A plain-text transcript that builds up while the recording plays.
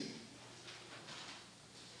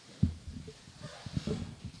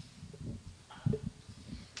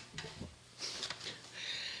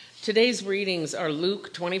Today's readings are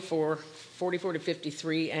Luke 24, 44 to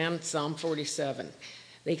 53, and Psalm 47.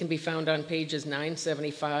 They can be found on pages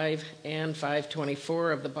 975 and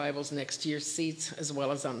 524 of the Bibles next to your seats, as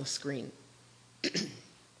well as on the screen.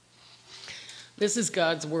 This is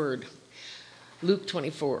God's word. Luke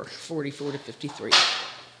 24, 44 to 53.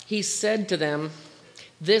 He said to them,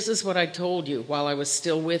 "This is what I told you while I was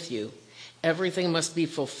still with you. Everything must be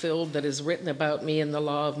fulfilled that is written about me in the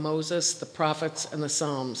law of Moses, the prophets, and the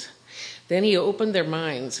Psalms." Then he opened their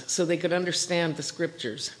minds so they could understand the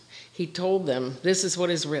scriptures. He told them, "This is what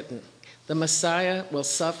is written. The Messiah will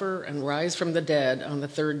suffer and rise from the dead on the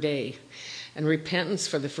third day, and repentance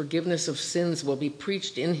for the forgiveness of sins will be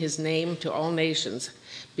preached in his name to all nations,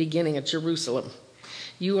 beginning at Jerusalem.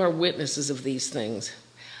 You are witnesses of these things.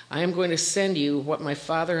 I am going to send you what my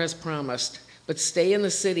Father has promised, but stay in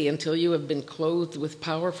the city until you have been clothed with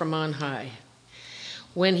power from on high."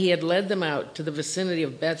 When he had led them out to the vicinity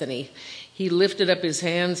of Bethany, he lifted up his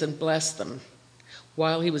hands and blessed them.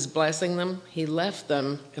 While he was blessing them, he left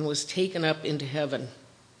them and was taken up into heaven.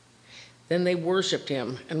 Then they worshiped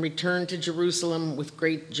him and returned to Jerusalem with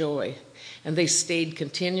great joy, and they stayed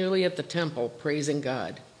continually at the temple praising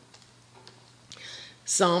God.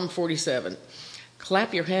 Psalm 47.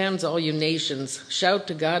 Clap your hands, all you nations. Shout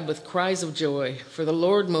to God with cries of joy, for the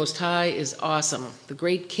Lord Most High is awesome, the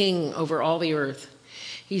great King over all the earth.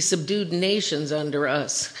 He subdued nations under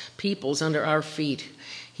us, peoples under our feet.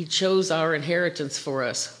 He chose our inheritance for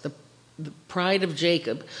us, the pride of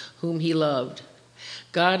Jacob, whom he loved.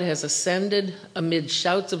 God has ascended amid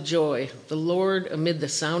shouts of joy, the Lord amid the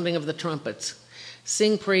sounding of the trumpets.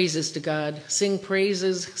 Sing praises to God, sing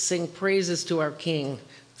praises to our King,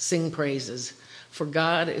 sing praises. For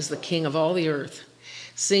God is the King of all the earth.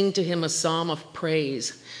 Sing to him a psalm of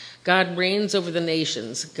praise. God reigns over the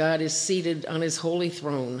nations. God is seated on his holy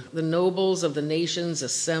throne. The nobles of the nations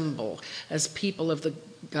assemble as people of the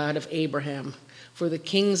God of Abraham. For the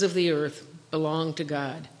kings of the earth belong to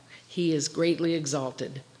God. He is greatly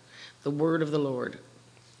exalted. The word of the Lord.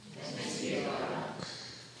 Thanks be to God.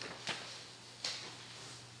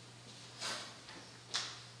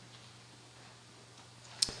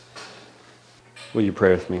 Will you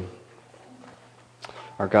pray with me?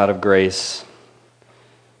 Our God of grace,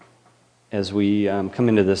 as we come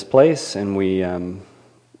into this place and we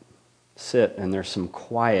sit and there's some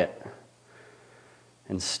quiet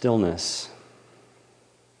and stillness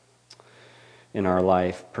in our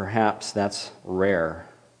life, perhaps that's rare.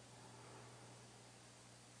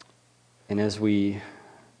 And as we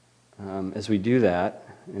do that,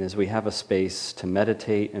 and as we have a space to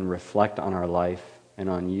meditate and reflect on our life and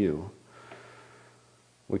on you,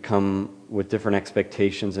 we come with different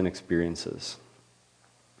expectations and experiences.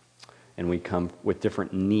 And we come with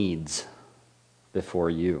different needs before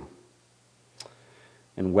you.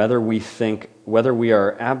 And whether we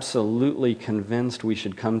are absolutely convinced we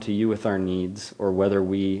should come to you with our needs, or whether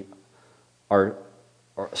we are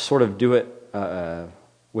sort of do it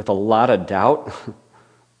with a lot of doubt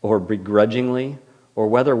or begrudgingly, or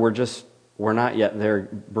whether we're not yet there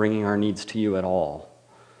bringing our needs to you at all.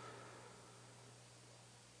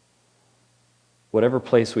 Whatever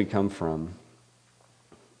place we come from,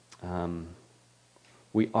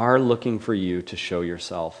 we are looking for you to show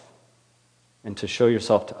yourself, and to show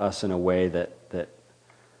yourself to us in a way that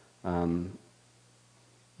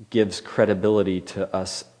gives credibility to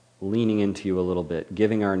us leaning into you a little bit,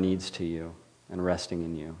 giving our needs to you, and resting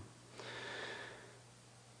in you.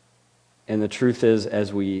 And the truth is,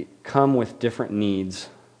 as we come with different needs,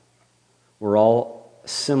 we're all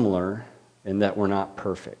similar in that we're not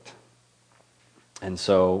perfect. And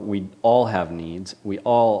so we all have needs. We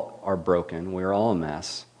all are broken. We're all a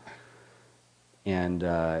mess. And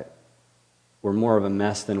we're more of a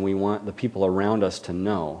mess than we want the people around us to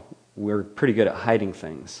know. We're pretty good at hiding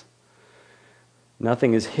things.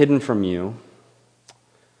 Nothing is hidden from you,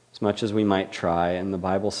 as much as we might try. And the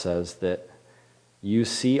Bible says that you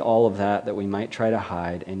see all of that we might try to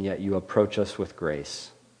hide, and yet you approach us with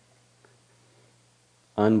grace.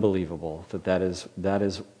 Unbelievable that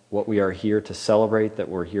is what we are here to celebrate, that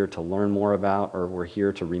we're here to learn more about, or we're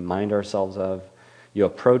here to remind ourselves of. You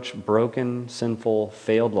approach broken, sinful,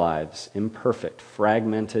 failed lives, imperfect,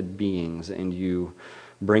 fragmented beings, and you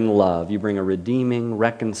bring love. You bring a redeeming,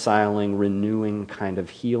 reconciling, renewing kind of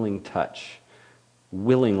healing touch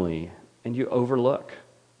willingly, and you overlook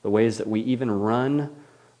the ways that we even run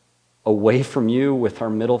away from you with our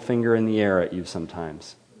middle finger in the air at you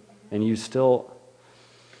sometimes. And you still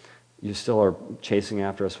are chasing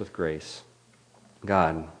after us with grace.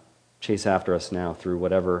 God, chase after us now through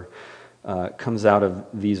whatever comes out of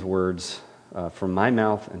these words from my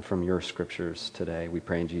mouth and from your scriptures today. We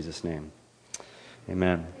pray in Jesus' name.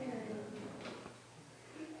 Amen.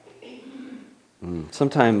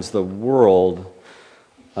 Sometimes the world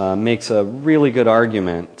makes a really good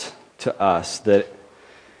argument to us that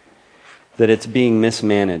it's being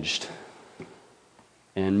mismanaged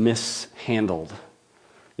and mishandled.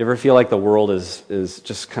 You ever feel like the world is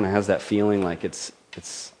just kind of has that feeling like it's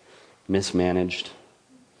mismanaged?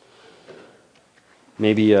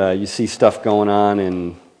 Maybe you see stuff going on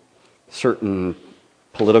in certain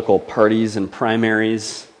political parties and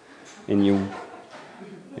primaries, and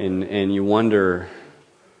you wonder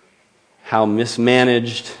how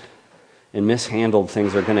mismanaged and mishandled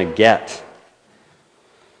things are going to get.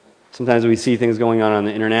 Sometimes we see things going on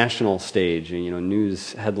the international stage,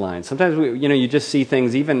 news headlines. Sometimes you just see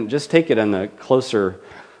things, even just take it on the closer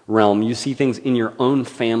realm. You see things in your own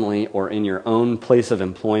family or in your own place of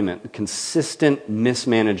employment, consistent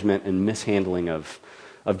mismanagement and mishandling of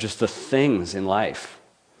just the things in life.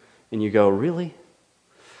 And you go, really?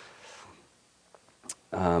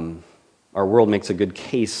 Our world makes a good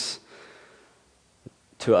case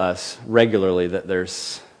to us regularly that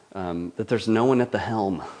there's no one at the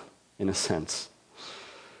helm, in a sense.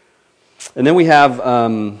 And then we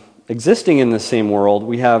have, existing in the same world,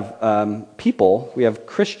 we have people, we have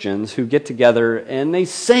Christians who get together and they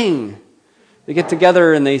sing. They get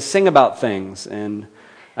together and they sing about things. And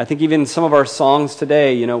I think even some of our songs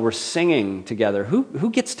today, we're singing together. Who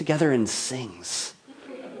gets together and sings?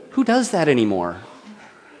 Who does that anymore?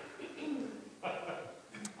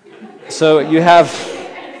 So you have,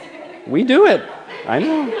 we do it. I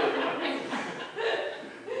know.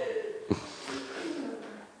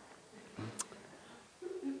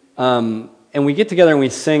 And we get together and we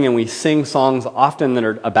sing songs often that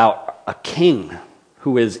are about a king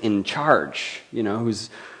who is in charge,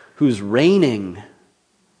 who's reigning.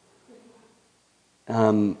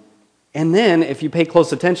 And then, if you pay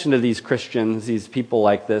close attention to these Christians, these people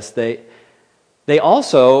like this, they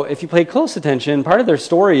also, if you pay close attention, part of their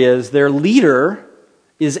story is their leader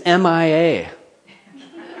is MIA.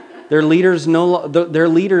 Their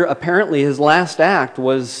leader, apparently, his last act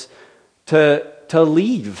was to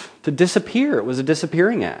leave, to disappear. It was a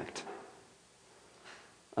disappearing act.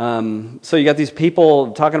 So you got these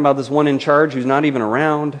people talking about this one in charge who's not even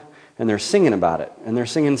around, and they're singing about it. And they're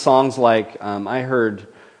singing songs like, I heard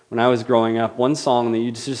when I was growing up, one song that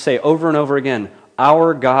you just say over and over again,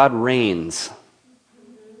 "Our God reigns."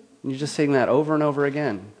 And you just sing that over and over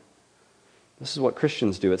again. This is what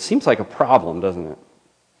Christians do. It seems like a problem, doesn't it?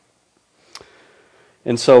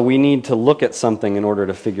 And so we need to look at something in order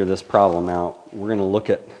to figure this problem out. We're going to look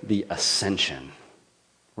at the ascension.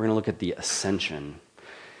 We're going to look at the ascension.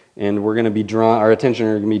 And we're going to our attention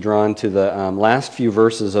are going to be drawn to the last few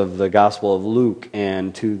verses of the Gospel of Luke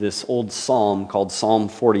and to this old psalm called Psalm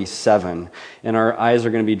 47. And our eyes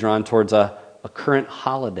are going to be drawn towards a current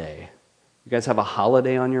holiday. You guys have a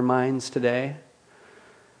holiday on your minds today?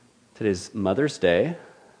 Today's Mother's Day.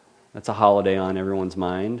 That's a holiday on everyone's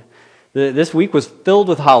mind. This week was filled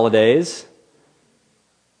with holidays.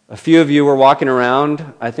 A few of you were walking around,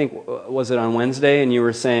 I think, was it on Wednesday, and you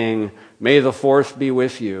were saying, "May the 4th be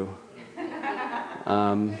with you."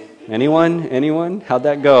 Anyone? How'd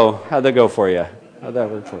that go? How'd that go for you? How'd that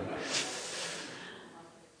work for you?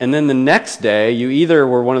 And then the next day, you either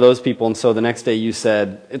were one of those people, and so the next day you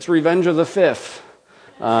said, "It's Revenge of the 5th."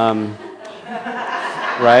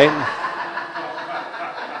 Right?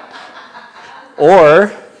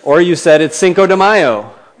 Or you said it's Cinco de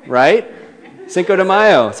Mayo, right? Cinco de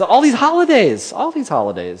Mayo. So all these holidays.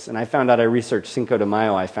 And I researched Cinco de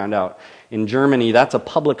Mayo. I found out in Germany that's a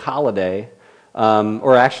public holiday.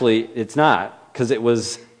 Or actually, it's not, because it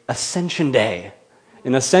was Ascension Day.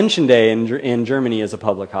 An Ascension Day in Germany is a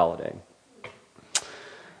public holiday.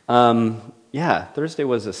 Thursday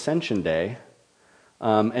was Ascension Day.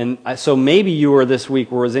 So maybe you were this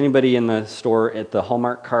week, was anybody in the store at the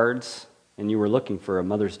Hallmark cards? And you were looking for a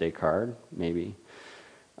Mother's Day card, maybe.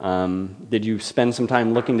 Did you spend some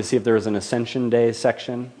time looking to see if there was an Ascension Day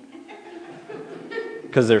section?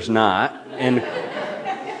 Because there's not. And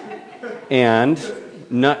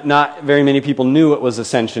not very many people knew it was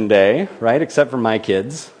Ascension Day, right? Except for my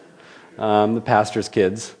kids, the pastor's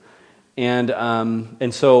kids. And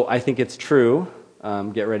so I think it's true,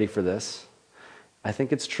 get ready for this, I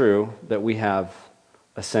think it's true that we have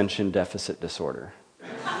ascension deficit disorder.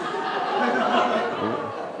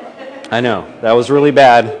 I know, that was really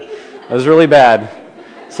bad.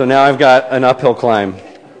 So now I've got an uphill climb.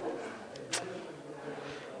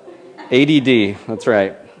 ADD, that's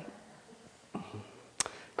right.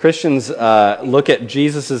 Christians look at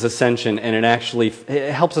Jesus' ascension, and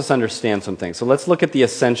it helps us understand some things. So let's look at the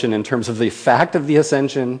ascension in terms of the fact of the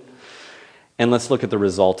ascension, and let's look at the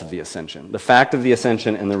result of the ascension. The fact of the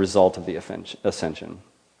ascension and the result of the ascension.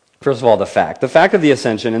 First of all, the fact. The fact of the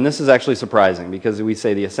ascension, and this is actually surprising because we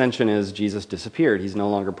say the ascension is Jesus disappeared. He's no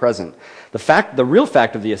longer present. The real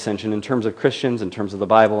fact of the ascension in terms of Christians, in terms of the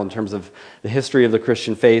Bible, in terms of the history of the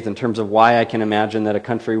Christian faith, in terms of why I can imagine that a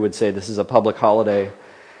country would say this is a public holiday,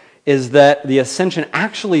 is that the ascension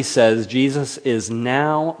actually says Jesus is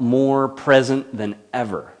now more present than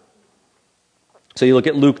ever. So you look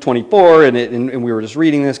at Luke 24, and we were just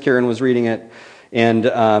reading this, Karen was reading it, and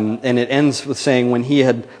it ends with saying, when he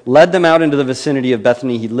had led them out into the vicinity of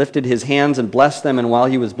Bethany, he lifted his hands and blessed them, and while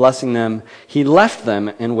he was blessing them, he left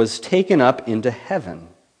them and was taken up into heaven.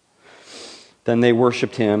 Then they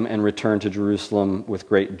worshipped him and returned to Jerusalem with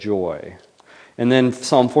great joy. And then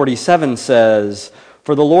Psalm 47 says,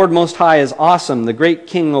 for the Lord Most High is awesome, the great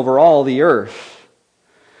King over all the earth.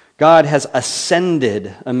 God has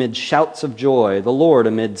ascended amid shouts of joy, the Lord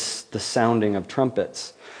amidst the sounding of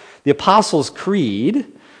trumpets. The Apostles'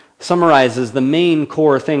 Creed summarizes the main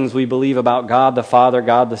core things we believe about God the Father,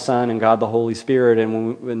 God the Son, and God the Holy Spirit.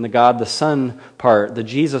 And when the God the Son part, the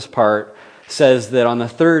Jesus part, says that on the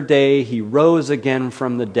third day he rose again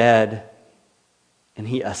from the dead and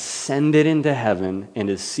he ascended into heaven and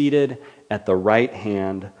is seated at the right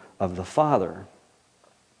hand of the Father.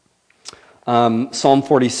 Psalm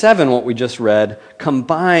 47, what we just read,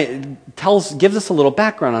 gives us a little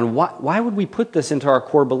background on why would we put this into our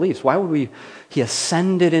core beliefs? He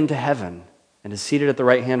ascended into heaven and is seated at the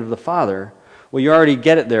right hand of the Father. Well, you already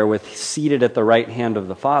get it there with seated at the right hand of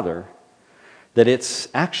the Father, that it's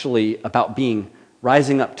actually about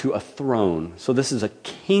rising up to a throne. So this is a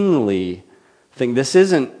kingly thing. This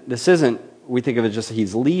isn't, we think of it just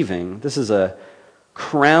he's leaving. This is a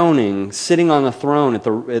crowning, sitting on the throne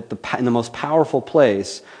in the most powerful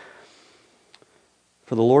place.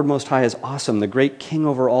 For the Lord Most High is awesome, the great King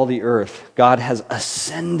over all the earth. God has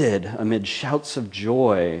ascended amid shouts of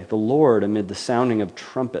joy, the Lord amid the sounding of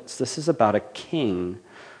trumpets. This is about a king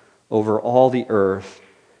over all the earth.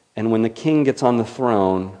 And when the king gets on the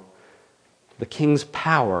throne, the king's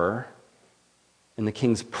power and the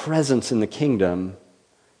king's presence in the kingdom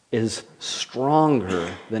is stronger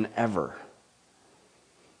than ever.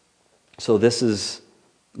 So this is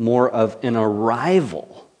more of an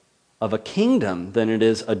arrival of a kingdom than it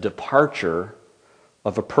is a departure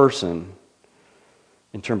of a person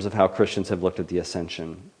in terms of how Christians have looked at the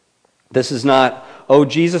ascension. This is not,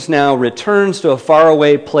 Jesus now returns to a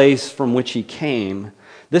faraway place from which he came.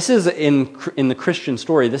 This is, in the Christian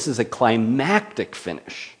story, this is a climactic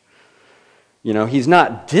finish. He's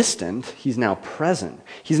not distant, he's now present.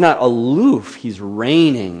 He's not aloof, he's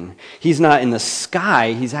reigning. He's not in the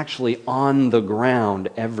sky, he's actually on the ground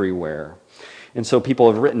everywhere. And so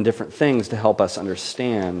people have written different things to help us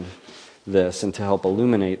understand this and to help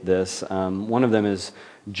illuminate this. One of them is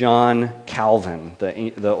John Calvin,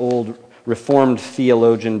 the old Reformed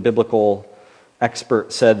theologian, biblical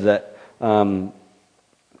expert, said that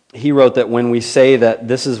he wrote that when we say that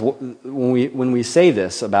when we say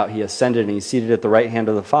this about he ascended and he's seated at the right hand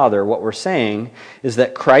of the Father, what we're saying is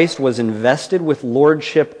that Christ was invested with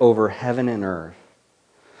lordship over heaven and earth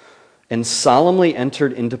and solemnly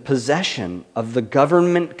entered into possession of the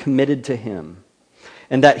government committed to him,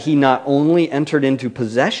 and that he not only entered into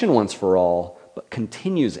possession once for all, but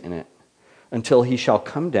continues in it until he shall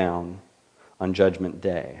come down on Judgment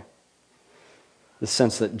Day. The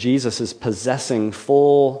sense that Jesus is possessing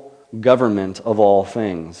full government of all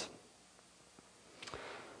things.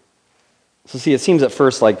 So see, it seems at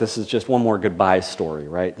first like this is just one more goodbye story,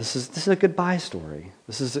 right? This is a goodbye story.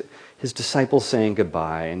 This is his disciples saying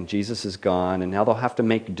goodbye, and Jesus is gone, and now they'll have to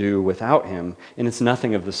make do without him, and it's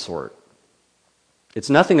nothing of the sort. It's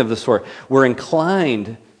nothing of the sort. We're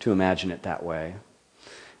inclined to imagine it that way.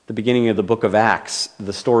 The beginning of the book of Acts,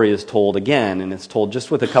 the story is told again, and it's told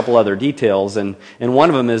just with a couple other details, and one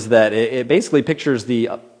of them is that it basically pictures the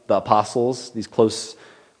apostles, these close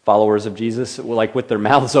followers of Jesus, like with their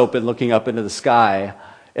mouths open, looking up into the sky,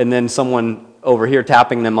 and then someone over here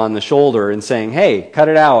tapping them on the shoulder and saying, "Hey, cut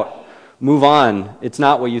it out, move on. It's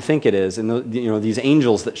not what you think it is." And these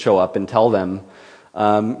angels that show up and tell them,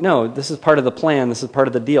 no, this is part of the plan. This is part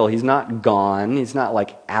of the deal. He's not gone. He's not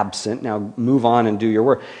like absent. Now move on and do your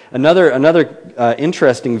work. Another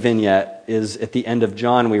interesting vignette is at the end of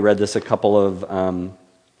John. We read this a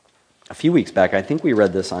few weeks back. I think we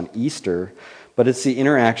read this on Easter, but it's the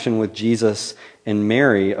interaction with Jesus and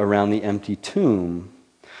Mary around the empty tomb,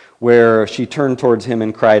 where she turned towards him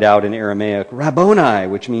and cried out in Aramaic, "Rabboni,"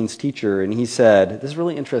 which means teacher. And he said, this is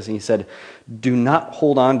really interesting, he said, "Do not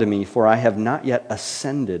hold on to me, for I have not yet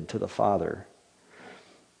ascended to the Father."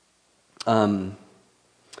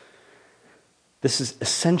 This is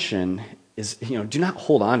ascension is, do not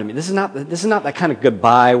hold on to me. This is not that kind of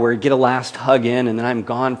goodbye where you get a last hug in and then I'm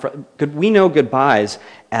gone. We know goodbyes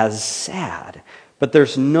as sad, but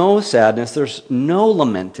there's no sadness, there's no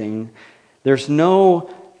lamenting, there's no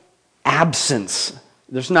absence.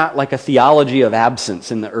 There's not like a theology of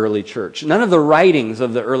absence in the early church. None of the writings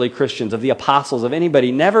of the early Christians, of the apostles, of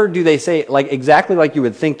anybody, never do they say exactly like you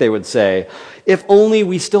would think they would say, if only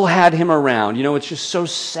we still had him around. It's just so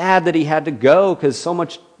sad that he had to go because so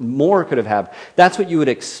much more could have happened. That's what you would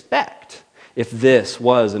expect if this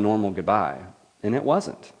was a normal goodbye. And it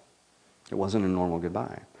wasn't. It wasn't a normal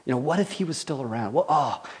goodbye. What if he was still around?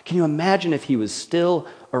 Well, can you imagine if he was still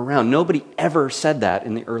around? Nobody ever said that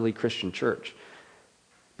in the early Christian church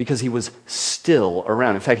because he was still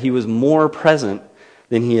around. In fact, he was more present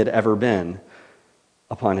than he had ever been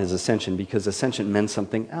upon his ascension because ascension meant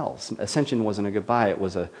something else. Ascension wasn't a goodbye. It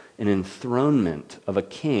was an enthronement of a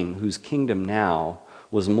king whose kingdom now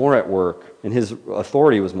was more at work and his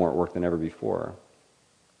authority was more at work than ever before.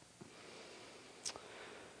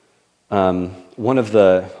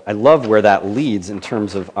 I love where that leads in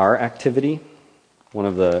terms of our activity. One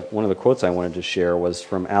of the quotes I wanted to share was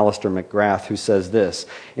from Alistair McGrath, who says this: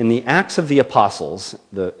 in the Acts of the Apostles,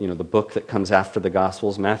 the book that comes after the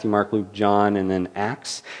Gospels, Matthew, Mark, Luke, John, and then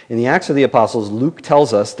Acts. In the Acts of the Apostles, Luke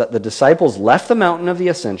tells us that the disciples left the mountain of the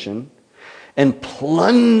ascension and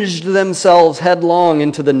plunged themselves headlong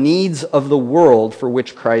into the needs of the world for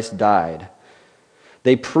which Christ died.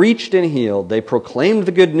 They preached and healed. They proclaimed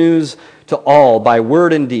the good news to all by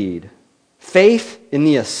word and deed. Faith in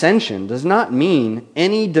the ascension does not mean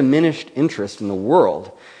any diminished interest in the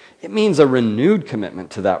world. It means a renewed commitment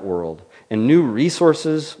to that world and new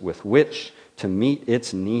resources with which to meet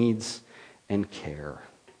its needs and cares.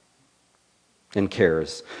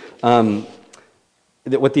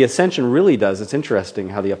 What the ascension really does, it's interesting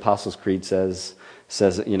how the Apostles' Creed says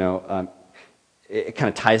it kind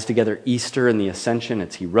of ties together Easter and the ascension.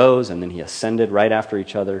 It's he rose and then he ascended right after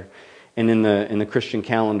each other. And in the Christian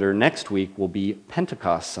calendar, next week will be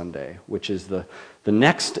Pentecost Sunday, which is the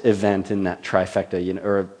next event in that trifecta.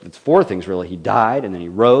 Or it's four things really. He died, and then he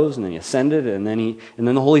rose, and then he ascended, and then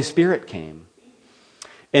the Holy Spirit came.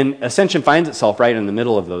 And ascension finds itself right in the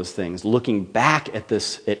middle of those things, looking back at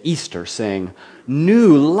Easter, saying,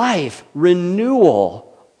 "New life, renewal."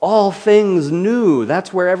 All things new.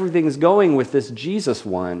 That's where everything's going with this Jesus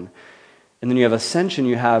one. And then you have ascension,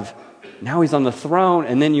 now he's on the throne,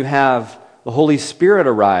 and then you have the Holy Spirit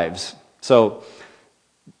arrives. So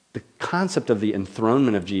the concept of the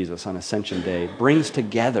enthronement of Jesus on Ascension Day brings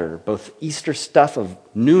together both Easter stuff of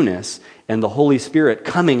newness and the Holy Spirit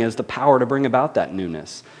coming as the power to bring about that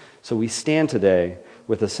newness. So we stand today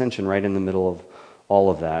with ascension right in the middle of all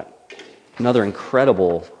of that. Another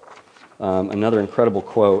incredible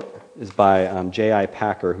quote is by J.I.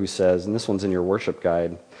 Packer, who says, and this one's in your worship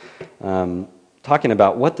guide, talking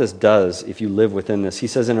about what this does if you live within this. He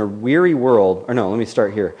says, in a weary world, let me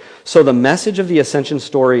start here. So the message of the ascension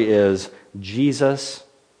story is Jesus,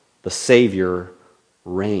 the Savior,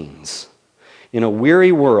 reigns. In a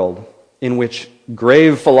weary world in which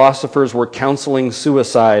grave philosophers were counseling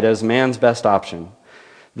suicide as man's best option,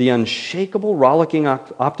 the unshakable, rollicking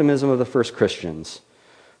optimism of the first Christians,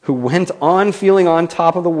 who went on feeling on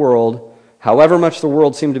top of the world, however much the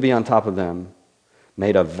world seemed to be on top of them,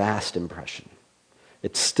 made a vast impression.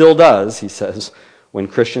 It still does, he says, when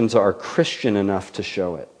Christians are Christian enough to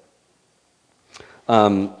show it.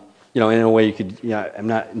 In a way you could, I'm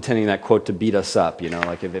not intending that quote to beat us up,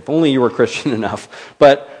 like if only you were Christian enough.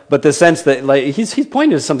 But the sense that, he's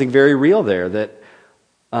pointing to something very real there, that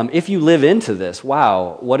if you live into this,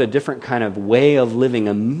 wow, what a different kind of way of living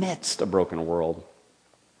amidst a broken world.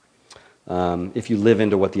 If you live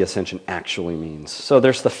into what the ascension actually means. So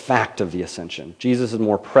there's the fact of the ascension. Jesus is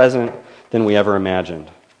more present than we ever imagined.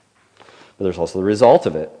 But there's also the result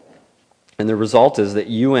of it. And the result is that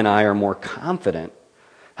you and I are more confident,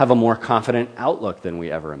 have a more confident outlook than we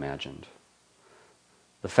ever imagined.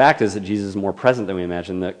 The fact is that Jesus is more present than we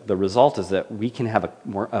imagined. The result is that we can have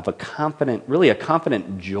a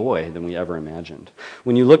confident joy than we ever imagined.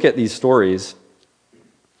 When you look at these stories,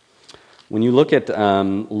 when you look at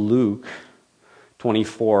Luke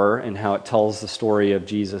 24 and how it tells the story of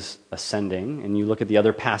Jesus ascending, and you look at the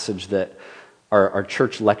other passage that our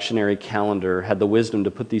church lectionary calendar had the wisdom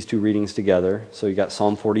to put these two readings together. So you got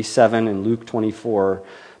Psalm 47 and Luke 24.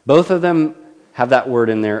 Both of them have that word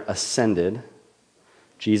in there, ascended,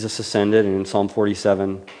 Jesus ascended, and in Psalm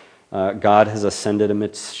 47, God has ascended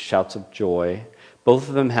amidst shouts of joy. Both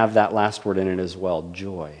of them have that last word in it as well,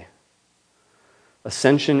 joy.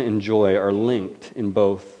 Ascension and joy are linked in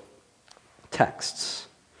both texts.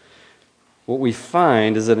 What we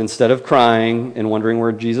find is that instead of crying and wondering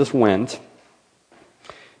where Jesus went,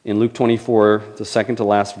 in Luke 24, the second to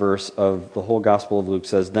last verse of the whole Gospel of Luke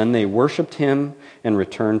says, "Then they worshipped him and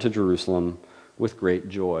returned to Jerusalem with great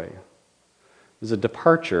joy." It was a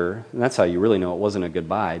departure, and that's how you really know it wasn't a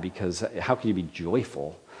goodbye, because how could you be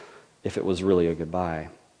joyful if it was really a goodbye?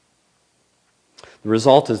 The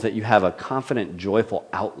result is that you have a confident, joyful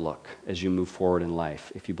outlook as you move forward in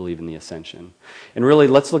life, if you believe in the ascension. And really,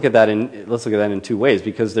 let's look at that in two ways,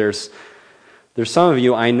 because there's some of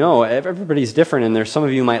you, I know, everybody's different, and there's some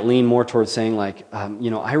of you might lean more towards saying, like,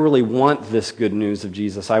 I really want this good news of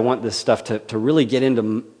Jesus. I want this stuff to really get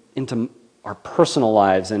into our personal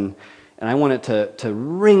lives, and I want it to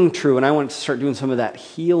ring true, and I want to start doing some of that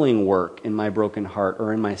healing work in my broken heart,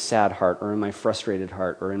 or in my sad heart, or in my frustrated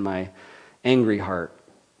heart, or in my angry heart.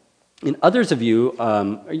 And others of you,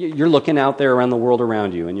 you're looking out there around the world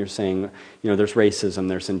around you, and you're saying, there's racism,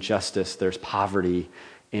 there's injustice, there's poverty,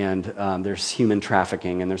 and there's human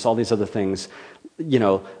trafficking, and there's all these other things.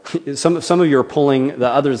 Some of you are pulling the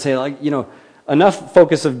others, say, like, enough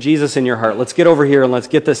focus of Jesus in your heart. Let's get over here and let's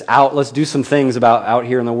get this out. Let's do some things about out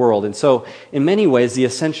here in the world. And so, in many ways, the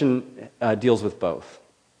ascension deals with both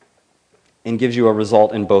and gives you a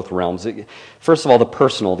result in both realms. First of all, the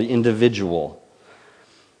personal, the individual.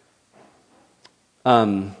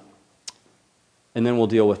 And then we'll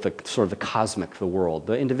deal with the sort of the cosmic, the world.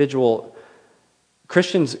 The individual,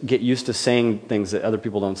 Christians get used to saying things that other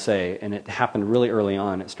people don't say, and it happened really early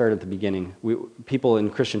on. It started at the beginning. People in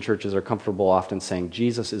Christian churches are comfortable often saying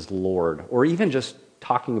Jesus is Lord, or even just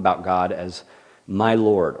talking about God as my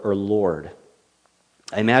Lord or Lord.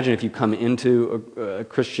 I imagine if you come into a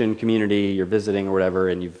Christian community, you're visiting or whatever,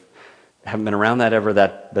 and you haven't been around that ever,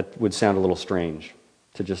 that would sound a little strange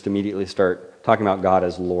to just immediately start talking about God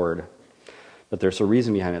as Lord. But there's a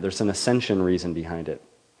reason behind it. There's an ascension reason behind it.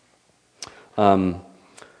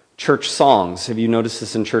 Church songs. Have you noticed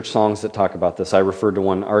this in church songs that talk about this? I referred to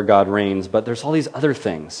one, Our God Reigns, but there's all these other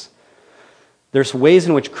things. There's ways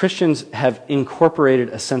in which Christians have incorporated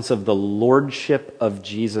a sense of the lordship of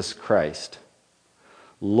Jesus Christ.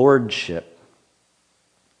 Lordship.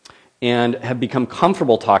 And have become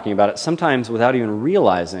comfortable talking about it, sometimes without even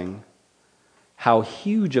realizing how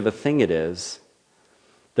huge of a thing it is.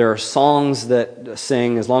 There are songs that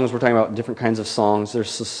sing, as long as we're talking about different kinds of songs,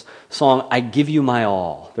 there's this song, I give you my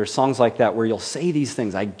all. There's songs like that where you'll say these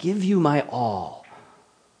things, I give you my all.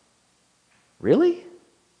 Really?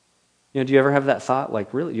 Do you ever have that thought?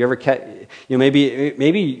 Like, really? Do you ever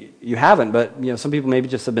maybe you haven't, but some people maybe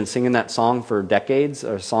just have been singing that song for decades,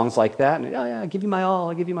 or songs like that, and I give you my all,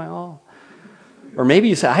 I give you my all. Or maybe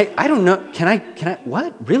you say, I don't know, can I,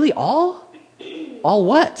 what? Really, all? All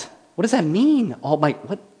what? What does that mean? All my,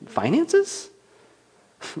 what, finances?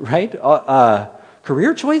 Right?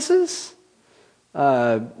 Career choices?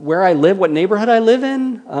 Where I live, what neighborhood I live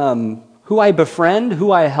in? Who I befriend,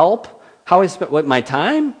 who I help, how I spend my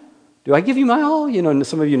time? Do I give you my all?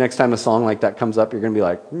 Some of you, next time a song like that comes up, you're going to be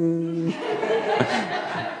like,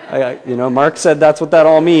 Mark said that's what that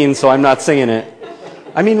all means, so I'm not singing it.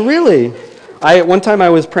 I mean, really. One time I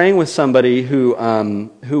was praying with somebody who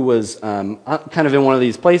was kind of in one of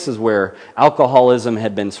these places where alcoholism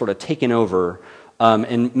had been sort of taken over,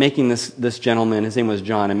 and making this gentleman, his name was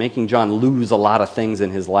John, and making John lose a lot of things in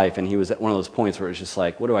his life, and he was at one of those points where it was just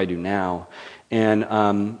like, what do I do now?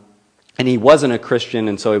 And he wasn't a Christian,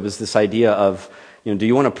 and so it was this idea of, do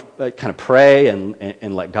you want to kind of pray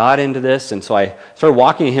and let God into this? And so I started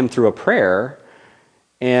walking him through a prayer,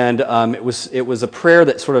 and it was a prayer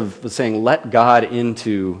that sort of was saying, let God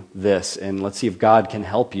into this, and let's see if God can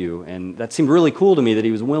help you. And that seemed really cool to me that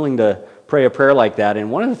he was willing to pray a prayer like that.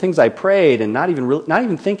 And one of the things I prayed, and not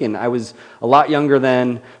even thinking, I was a lot younger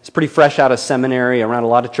then, I was pretty fresh out of seminary, around a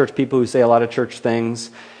lot of church people who say a lot of church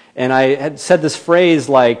things. And I had said this phrase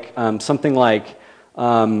like something like,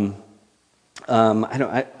 I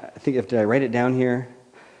think, did I write it down here?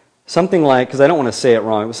 Something like, because I don't want to say it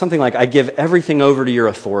wrong, it was something like, I give everything over to your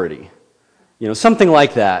authority. Something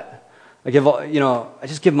like that. I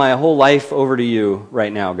just give my whole life over to you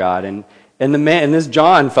right now, God. And this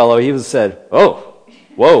John fellow, he said, oh,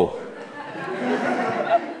 whoa.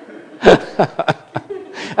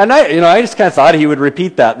 And I just kind of thought he would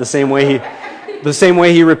repeat that the same way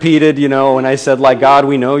he repeated, when I said, like, God,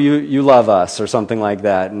 we know you love us, or something like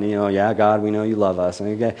that. And, yeah, God, we know you love us.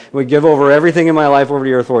 And we give over everything in my life over to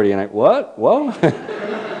your authority. And what? Whoa?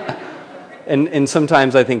 And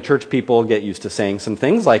sometimes I think church people get used to saying some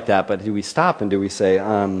things like that, but do we stop and do we say,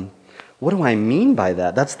 what do I mean by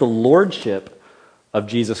that? That's the lordship of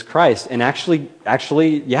Jesus Christ. And actually,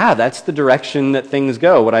 yeah, that's the direction that things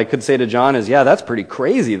go. What I could say to John is, yeah, that's pretty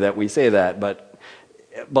crazy that we say that, but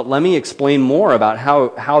let me explain more about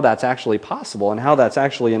how that's actually possible and how that's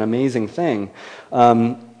actually an amazing thing.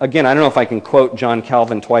 Again, I don't know if I can quote John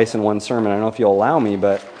Calvin twice in one sermon. I don't know if you'll allow me,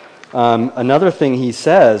 but another thing he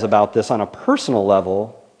says about this on a personal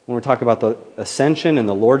level, when we're talking about the ascension and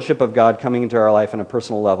the lordship of God coming into our life on a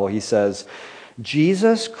personal level, he says,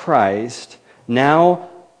 Jesus Christ now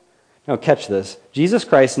catch this, Jesus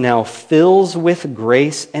Christ now fills with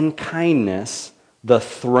grace and kindness the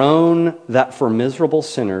throne that for miserable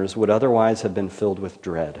sinners would otherwise have been filled with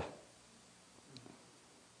dread.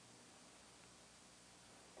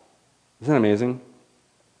 Isn't that amazing?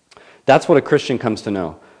 That's what a Christian comes to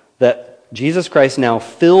know. That Jesus Christ now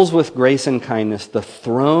fills with grace and kindness the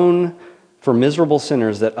throne for miserable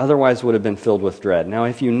sinners that otherwise would have been filled with dread. Now,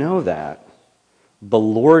 if you know that, the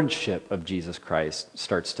lordship of Jesus Christ you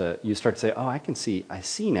start to say, oh, I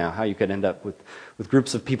see now how you could end up with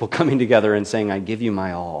groups of people coming together and saying, I give you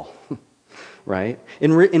my all, right?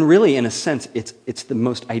 And really, in a sense, it's the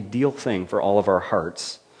most ideal thing for all of our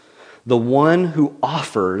hearts. The one who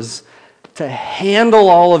offers to handle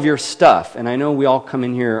all of your stuff, and I know we all come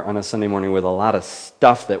in here on a Sunday morning with a lot of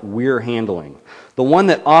stuff that we're handling. The one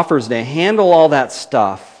that offers to handle all that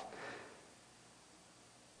stuff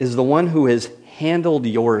is the one who has handled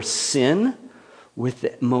your sin with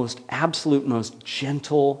the most absolute, most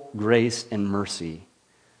gentle grace and mercy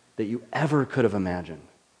that you ever could have imagined.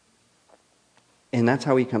 And that's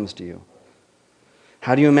how he comes to you.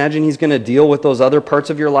 How do you imagine he's going to deal with those other parts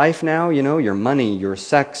of your life now? You know, your money, your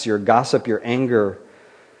sex, your gossip, your anger.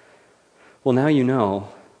 Well, now you know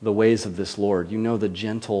the ways of this Lord. You know the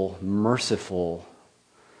gentle, merciful,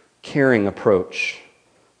 caring approach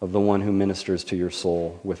of the one who ministers to your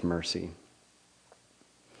soul with mercy.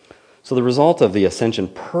 So the result of the ascension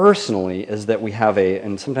personally is that we have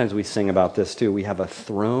and sometimes we sing about this too, we have a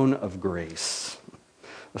throne of grace.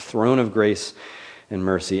 A throne of grace and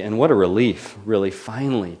mercy. And what a relief, really,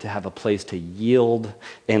 finally, to have a place to yield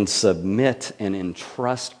and submit and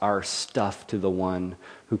entrust our stuff to the one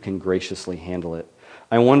who can graciously handle it.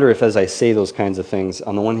 I wonder if as I say those kinds of things,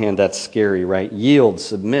 on the one hand, that's scary, right? Yield,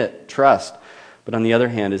 submit, trust. But on the other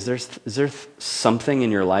hand, is there something in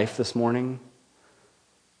your life this morning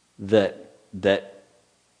that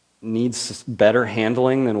needs better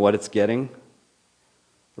handling than what it's getting?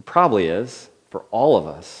 There probably is, for all of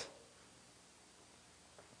us.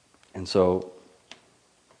 And so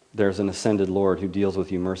there's an ascended Lord who deals with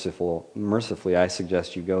you mercifully. I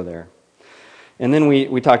suggest you go there. And then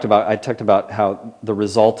I talked about how the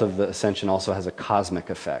result of the ascension also has a cosmic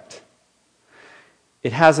effect.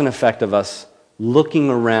 It has an effect of us looking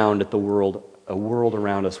around at a world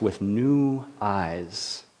around us with new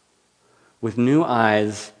eyes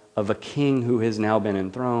of a king who has now been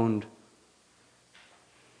enthroned.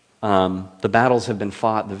 The battles have been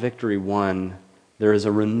fought, the victory won. There is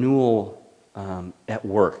a renewal at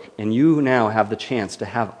work, and you now have the chance to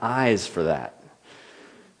have eyes for that,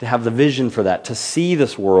 to have the vision for that, to see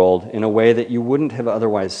this world in a way that you wouldn't have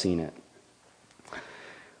otherwise seen it.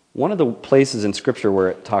 One of the places in Scripture where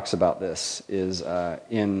it talks about this is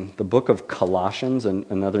in the book of Colossians,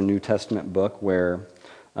 another New Testament book, where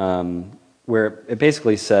it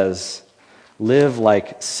basically says, live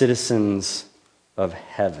like citizens of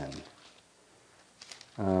heaven.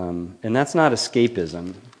 And that's not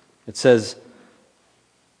escapism. It says,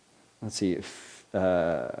 let's see,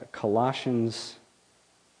 Colossians.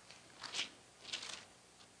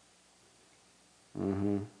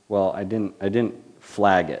 Well, I didn't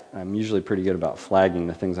flag it. I'm usually pretty good about flagging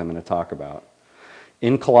the things I'm going to talk about.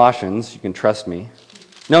 In Colossians, you can trust me.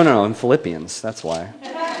 No, in Philippians. That's why.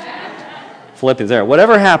 Philippians, there.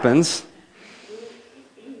 Whatever happens,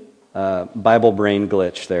 Bible brain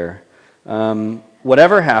glitch there.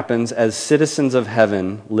 Whatever happens, as citizens of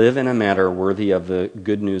heaven, live in a manner worthy of the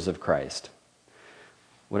good news of Christ.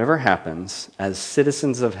 Whatever happens, as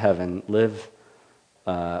citizens of heaven, live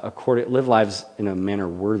lives in a manner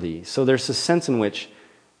worthy. So there's a sense in which,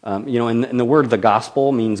 and the word the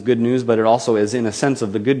gospel means good news, but it also is in a sense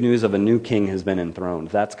of the good news of a new king has been enthroned.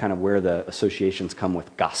 That's kind of where the associations come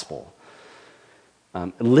with gospel.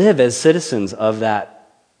 Live as citizens of that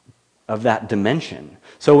dimension.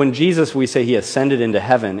 So when Jesus, we say he ascended into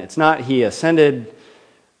heaven, it's not he ascended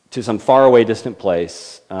to some faraway distant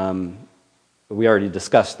place. We already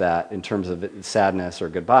discussed that in terms of sadness or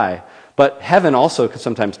goodbye. But heaven also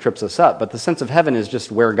sometimes trips us up. But the sense of heaven is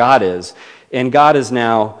just where God is. And God is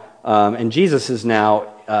now and Jesus is now,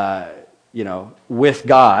 with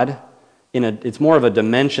God. It's more of a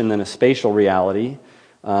dimension than a spatial reality.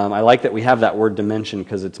 I like that we have that word dimension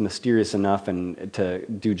because it's mysterious enough and to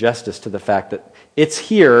do justice to the fact that it's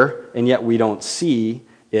here and yet we don't see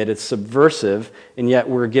it. It's subversive and yet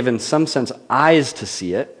we're given some sense eyes to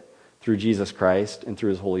see it through Jesus Christ and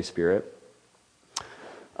through His Holy Spirit.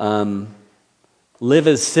 Live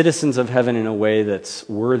as citizens of heaven in a way that's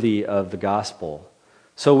worthy of the gospel.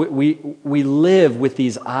 So we live with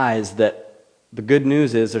these eyes that the good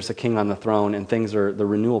news is there's a king on the throne and the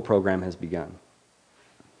renewal program has begun.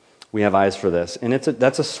 We have eyes for this. And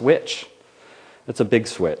that's a switch. That's a big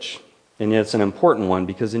switch. And it's an important one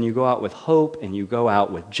because then you go out with hope and you go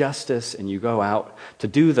out with justice and you go out to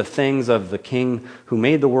do the things of the king who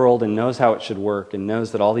made the world and knows how it should work and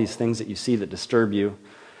knows that all these things that you see that disturb you,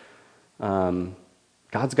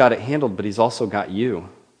 God's got it handled, but He's also got you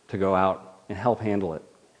to go out and help handle it.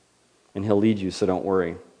 And He'll lead you, so don't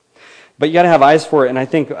worry. But you got to have eyes for it, and I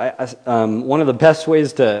think one of the best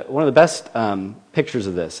pictures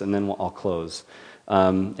of this, and then I'll close.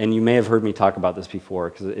 And you may have heard me talk about this before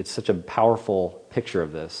because it's such a powerful picture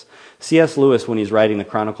of this. C.S. Lewis, when he's writing the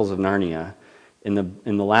Chronicles of Narnia, in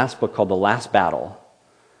the last book called The Last Battle,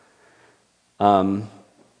 the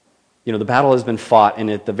battle has been fought,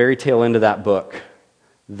 and at the very tail end of that book,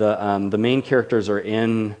 the main characters are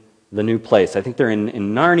in the new place. I think they're in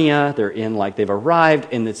Narnia. They're they've arrived,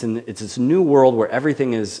 and it's this new world where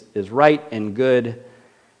everything is right and good,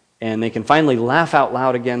 and they can finally laugh out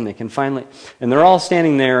loud again. And they're all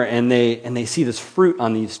standing there, and they see this fruit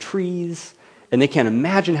on these trees, and they can't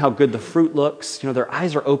imagine how good the fruit looks. Their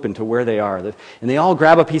eyes are open to where they are, and they all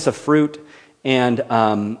grab a piece of fruit, and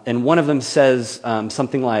one of them says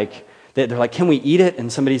something like, they're like, "Can we eat it?" And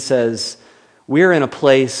somebody says, "We're in a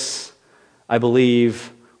place, I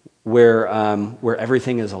believe, where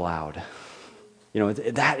everything is allowed."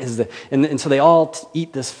 That is and so they all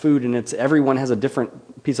eat this food, and everyone has a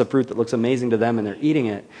different piece of fruit that looks amazing to them, and they're eating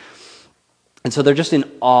it. And so they're just in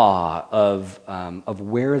awe of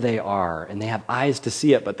where they are, and they have eyes to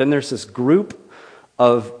see it. But then there's this group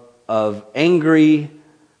of angry,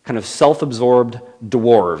 kind of self-absorbed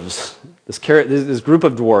dwarves. This group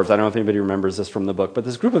of dwarves. I don't know if anybody remembers this from the book, but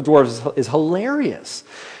this group of dwarves is hilarious.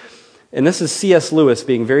 And this is C.S. Lewis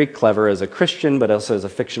being very clever as a Christian, but also as a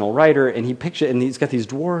fictional writer. And he's got these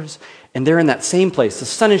dwarves, and they're in that same place. The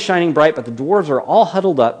sun is shining bright, but the dwarves are all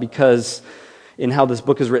huddled up because, in how this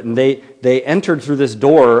book is written, they entered through this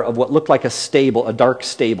door of what looked like a dark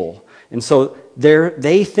stable. And so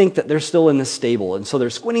they think that they're still in this stable. And so they're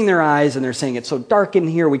squinting their eyes, and they're saying, "It's so dark in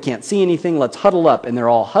here, we can't see anything, let's huddle up." And they're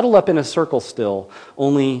all huddled up in a circle still,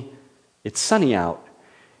 only it's sunny out.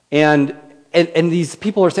 And these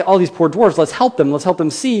people are saying, "Oh, these poor dwarves, let's help them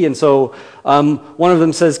see." And so one of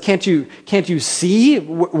them says, can't you see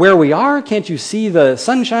where we are? Can't you see the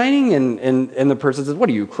sun shining?" And the person says, "What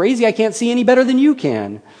are you, crazy? I can't see any better than you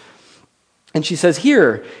can." And she says,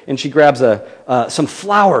 "Here," and she grabs some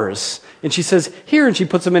flowers, and she says, "Here," and she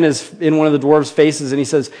puts them in one of the dwarves' faces, and he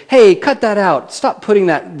says, "Hey, cut that out! Stop putting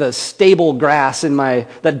the stable grass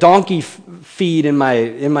that donkey feed in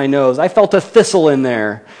my nose. I felt a thistle in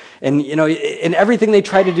there." And everything they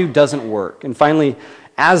try to do doesn't work. And finally,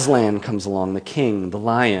 Aslan comes along, the king, the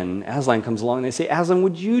lion. Aslan comes along, and they say, "Aslan,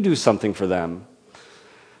 would you do something for them?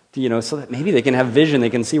 So that maybe they can have vision, they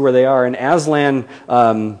can see where they are." And Aslan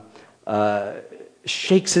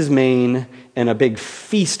shakes his mane, and a big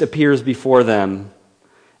feast appears before them.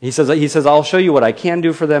 He says, "I'll show you what I can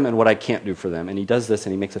do for them and what I can't do for them." And he does this,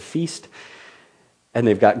 and he makes a feast, and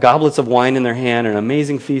they've got goblets of wine in their hand, an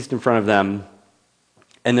amazing feast in front of them.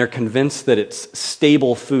 And they're convinced that it's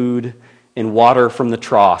stable food and water from the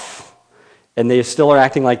trough. And they still are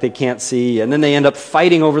acting like they can't see. And then they end up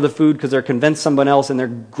fighting over the food because they're convinced someone else, and they're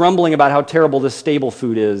grumbling about how terrible this stable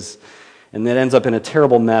food is. And that ends up in a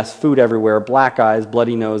terrible mess, food everywhere, black eyes,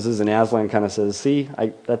 bloody noses, and Aslan kind of says, "See,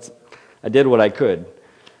 I did what I could."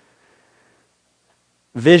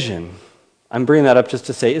 Vision. I'm bringing that up just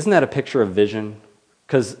to say, isn't that a picture of vision?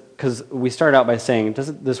 Because we start out by saying,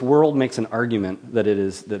 this world makes an argument that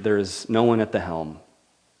there is no one at the helm.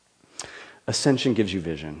 Ascension gives you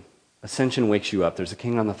vision. Ascension wakes you up. There's a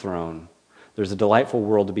king on the throne. There's a delightful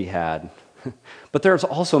world to be had. But there's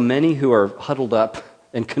also many who are huddled up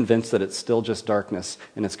and convinced that it's still just darkness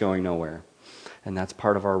and it's going nowhere. And that's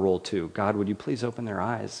part of our role too. God, would you please open their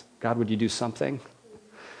eyes? God, would you do something?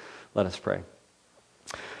 Let us pray.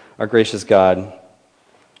 Our gracious God,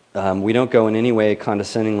 we don't go in any way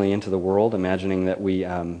condescendingly into the world, imagining that we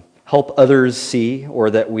help others see or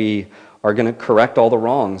that we are going to correct all the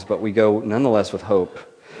wrongs, but we go nonetheless with hope.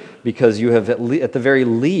 because you have at the very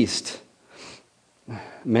least,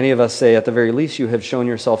 many of us say, at the very least, you have shown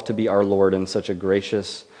yourself to be our Lord in such a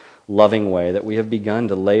gracious, loving way that we have begun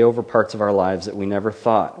to lay over parts of our lives that we never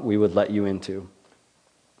thought we would let you into.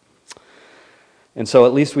 And so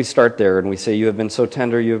at least we start there and we say, you have been so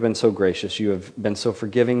tender, you have been so gracious, you have been so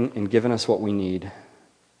forgiving and given us what we need.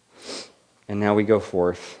 And now we go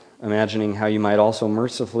forth, imagining how you might also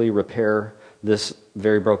mercifully repair this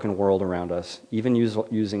very broken world around us, even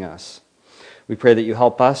using us. We pray that you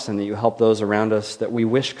help us and that you help those around us that we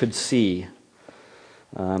wish could see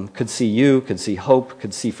you, could see hope,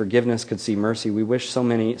 could see forgiveness, could see mercy. We wish so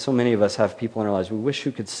many of us have people in our lives we wish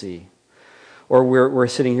who could see. Or we're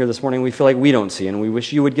sitting here this morning, we feel like we don't see, and we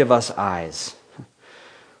wish you would give us eyes.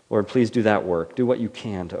 Lord, please do that work. Do what you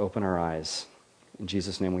can to open our eyes. In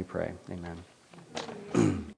Jesus' name we pray. Amen.